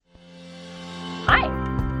Hi,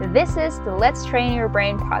 this is the Let's Train Your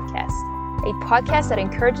Brain podcast, a podcast that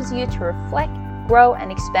encourages you to reflect, grow,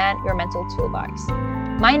 and expand your mental toolbox.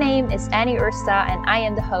 My name is Annie Ursta, and I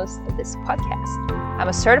am the host of this podcast. I'm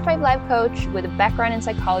a certified life coach with a background in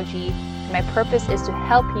psychology, and my purpose is to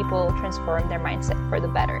help people transform their mindset for the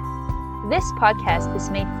better. This podcast is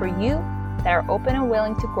made for you that are open and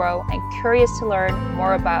willing to grow and curious to learn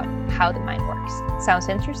more about how the mind works. Sounds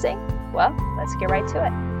interesting? Well, let's get right to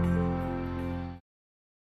it.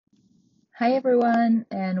 Hi everyone,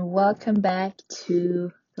 and welcome back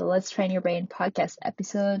to the Let's Train Your Brain podcast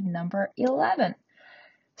episode number 11.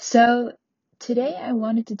 So today I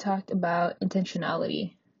wanted to talk about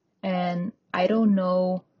intentionality, and I don't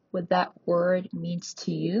know what that word means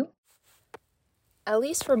to you. At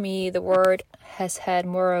least for me, the word has had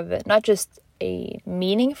more of it, not just a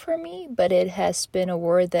meaning for me, but it has been a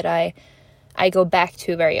word that I go back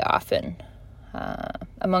to very often.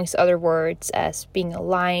 Amongst other words, as being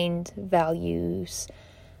aligned, values,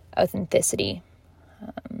 authenticity.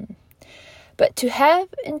 But to have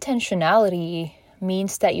intentionality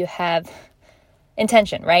means that you have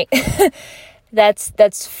intention, right?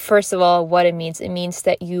 That's first of all what it means. It means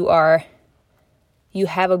that you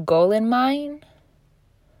have a goal in mind,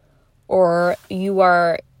 or you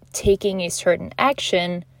are taking a certain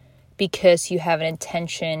action because you have an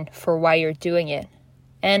intention for why you're doing it.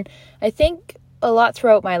 And I think a lot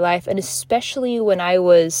throughout my life, and especially when I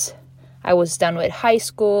was done with high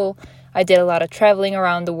school, I did a lot of traveling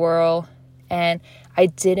around the world, and I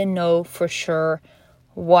didn't know for sure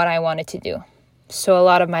what I wanted to do. So a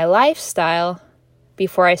lot of my lifestyle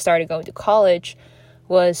before I started going to college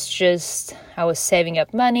was just, I was saving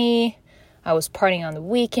up money, I was partying on the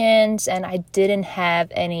weekends, and I didn't have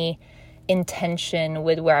any intention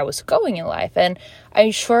with where I was going in life. And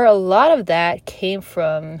I'm sure a lot of that came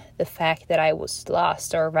from the fact that I was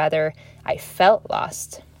lost, or rather I felt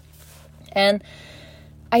lost. And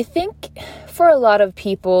I think for a lot of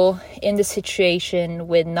people in the situation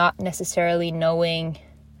with not necessarily knowing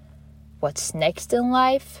what's next in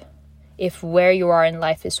life, if where you are in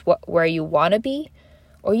life is where you want to be,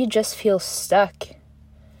 or you just feel stuck,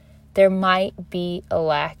 there might be a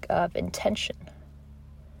lack of intention.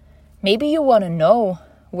 Maybe you want to know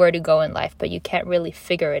where to go in life, but you can't really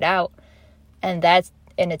figure it out. And that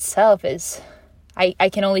in itself is, I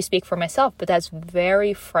can only speak for myself, but that's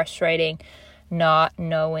very frustrating, not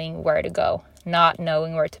knowing where to go, not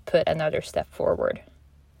knowing where to put another step forward.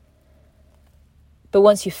 But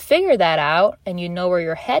once you figure that out and you know where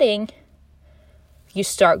you're heading, you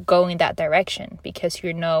start going that direction, because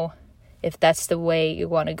you know if that's the way you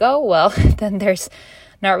want to go, well, then there's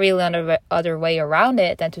not really other way around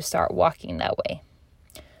it than to start walking that way.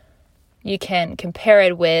 You can compare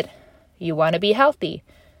it with, you want to be healthy.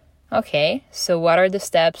 Okay, so what are the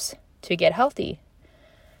steps to get healthy?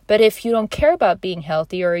 But if you don't care about being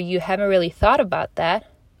healthy, or you haven't really thought about that,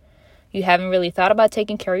 you haven't really thought about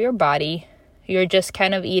taking care of your body, you're just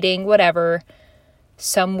kind of eating whatever.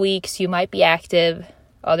 Some weeks you might be active,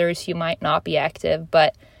 others you might not be active,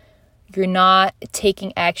 but you're not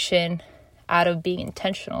taking action out of being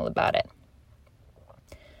intentional about it.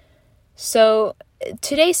 So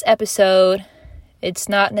today's episode, it's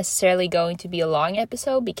not necessarily going to be a long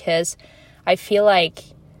episode, because I feel like,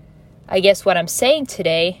 I guess what I'm saying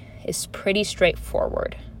today is pretty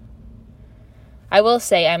straightforward. I will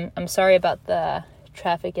say I'm sorry about the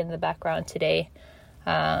traffic in the background today.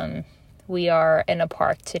 We are in a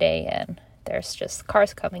park today, and there's just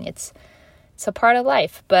cars coming. It's a part of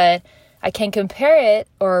life, but I can compare it,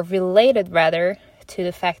 or relate it rather, to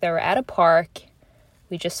the fact that we're at a park.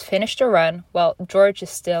 We just finished a run. Well, George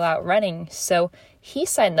is still out running, so he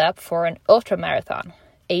signed up for an ultra marathon,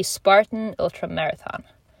 a Spartan ultra marathon,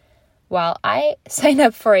 while I signed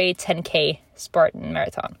up for a 10K Spartan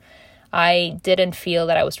marathon. I didn't feel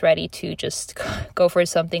that I was ready to just go for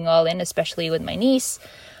something all in, especially with my niece,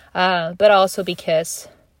 but also because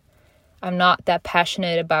I'm not that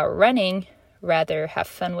passionate about running, rather have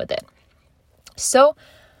fun with it. So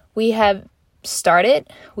we have started.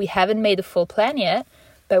 We haven't made a full plan yet,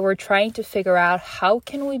 but we're trying to figure out how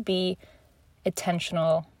can we be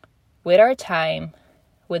intentional with our time,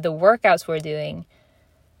 with the workouts we're doing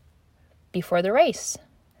before the race,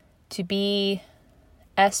 to be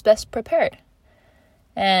as best prepared.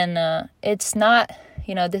 And it's not,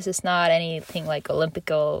 this is not anything like Olympic,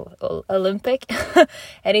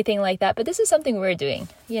 anything like that, but this is something we're doing.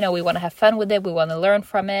 We want to have fun with it. We want to learn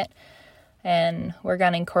from it. And we're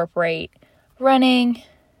going to incorporate running,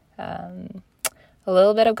 a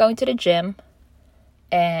little bit of going to the gym,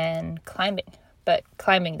 and climbing. But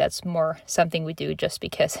climbing, that's more something we do just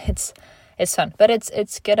because it's it's fun, but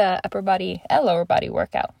it's good upper body and lower body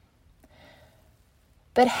workout.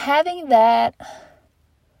 But having that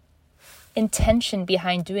intention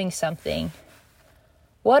behind doing something,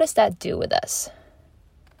 what does that do with us?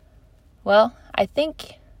 Well, I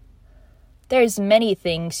think there's many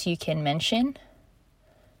things you can mention,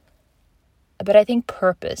 but I think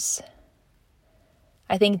purpose.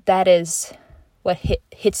 I think that is what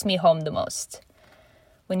hits me home the most.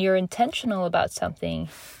 When you're intentional about something,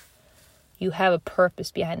 you have a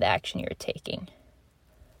purpose behind the action you're taking.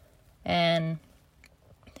 And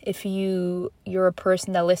if you're a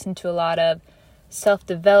person that listens to a lot of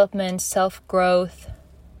self-development, self-growth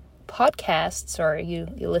podcasts, or you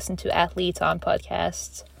listen to athletes on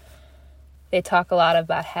podcasts, they talk a lot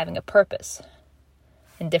about having a purpose.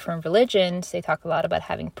 In different religions, they talk a lot about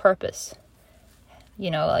having purpose.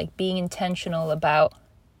 Like being intentional about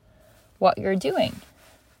what you're doing.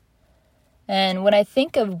 And when I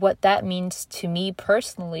think of what that means to me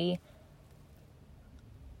personally,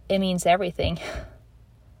 it means everything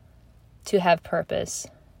to have purpose.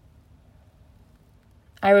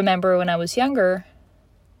 I remember when I was younger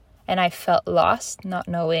and I felt lost, not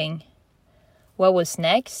knowing what was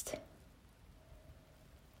next.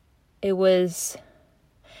 It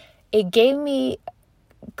gave me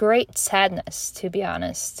great sadness, to be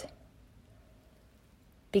honest,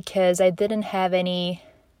 because I didn't have anything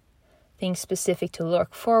specific to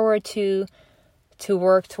look forward to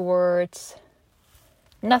work towards.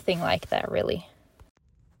 Nothing like that, really.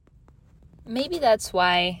 Maybe that's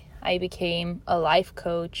why I became a life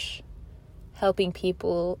coach, helping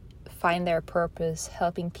people find their purpose,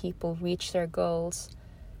 helping people reach their goals,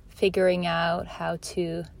 figuring out how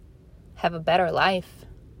to have a better life.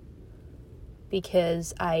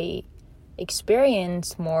 Because I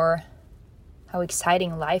experienced more how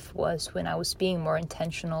exciting life was when I was being more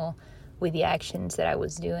intentional with the actions that I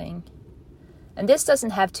was doing. And this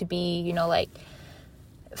doesn't have to be, like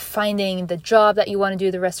finding the job that you want to do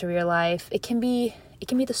the rest of your life. It can be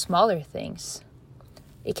the smaller things.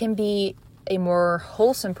 It can be a more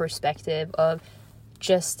wholesome perspective of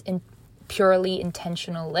just purely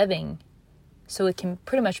intentional living. So it can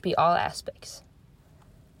pretty much be all aspects.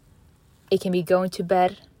 It can be going to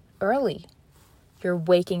bed early. You're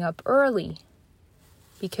waking up early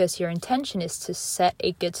because your intention is to set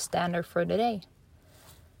a good standard for the day.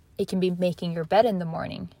 It can be making your bed in the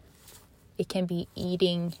morning. It can be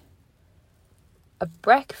eating a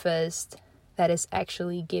breakfast that is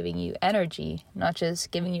actually giving you energy, not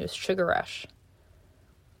just giving you a sugar rush.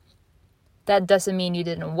 That doesn't mean you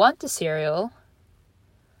didn't want the cereal,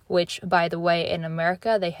 which, by the way, in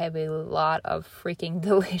America, they have a lot of freaking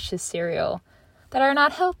delicious cereal that are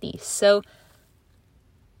not healthy. So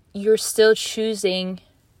you're still choosing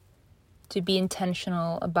to be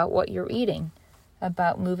intentional about what you're eating,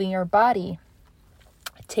 about moving your body,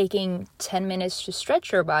 taking 10 minutes to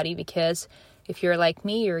stretch your body, because if you're like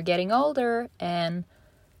me, you're getting older, and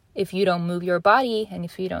if you don't move your body and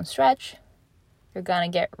if you don't stretch, you're gonna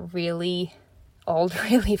get really old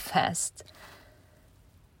really fast.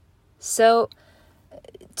 So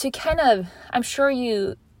I'm sure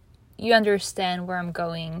you understand where I'm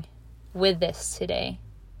going with this today.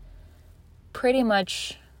 Pretty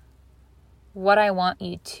much what I want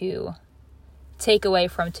you to take away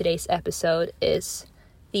from today's episode is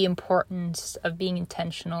the importance of being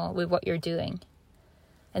intentional with what you're doing.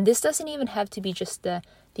 And this doesn't even have to be just the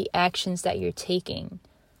actions that you're taking.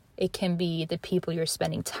 It can be the people you're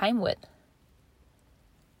spending time with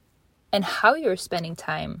and how you're spending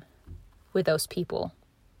time with those people.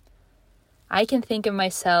 I can think of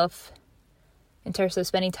myself in terms of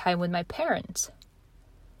spending time with my parents.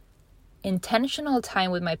 Intentional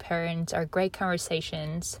time with my parents are great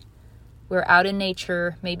conversations. We're out in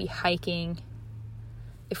nature, maybe hiking.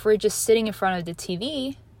 If we're just sitting in front of the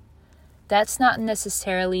TV, that's not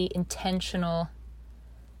necessarily intentional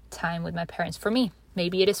time with my parents for me.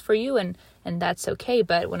 Maybe it is for you, and that's okay.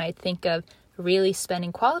 But when I think of really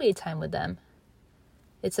spending quality time with them,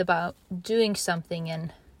 it's about doing something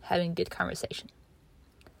and having good conversation.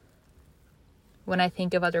 When I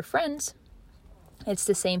think of other friends, it's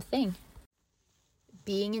the same thing.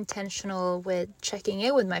 Being intentional with checking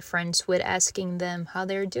in with my friends, with asking them how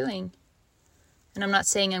they're doing. And I'm not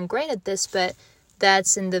saying I'm great at this, but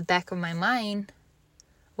that's in the back of my mind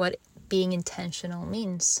what being intentional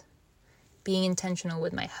means. Being intentional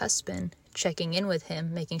with my husband, checking in with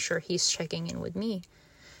him, making sure he's checking in with me.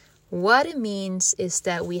 What it means is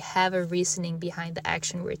that we have a reasoning behind the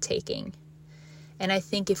action we're taking. And I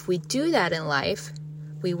think if we do that in life,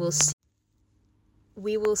 we will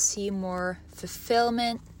see more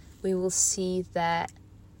fulfillment. We will see that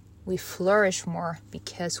we flourish more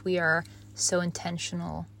because we are so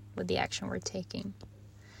intentional with the action we're taking.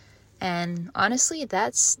 And honestly,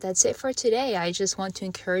 that's it for today. I just want to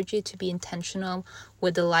encourage you to be intentional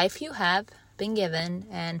with the life you have been given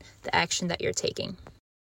and the action that you're taking.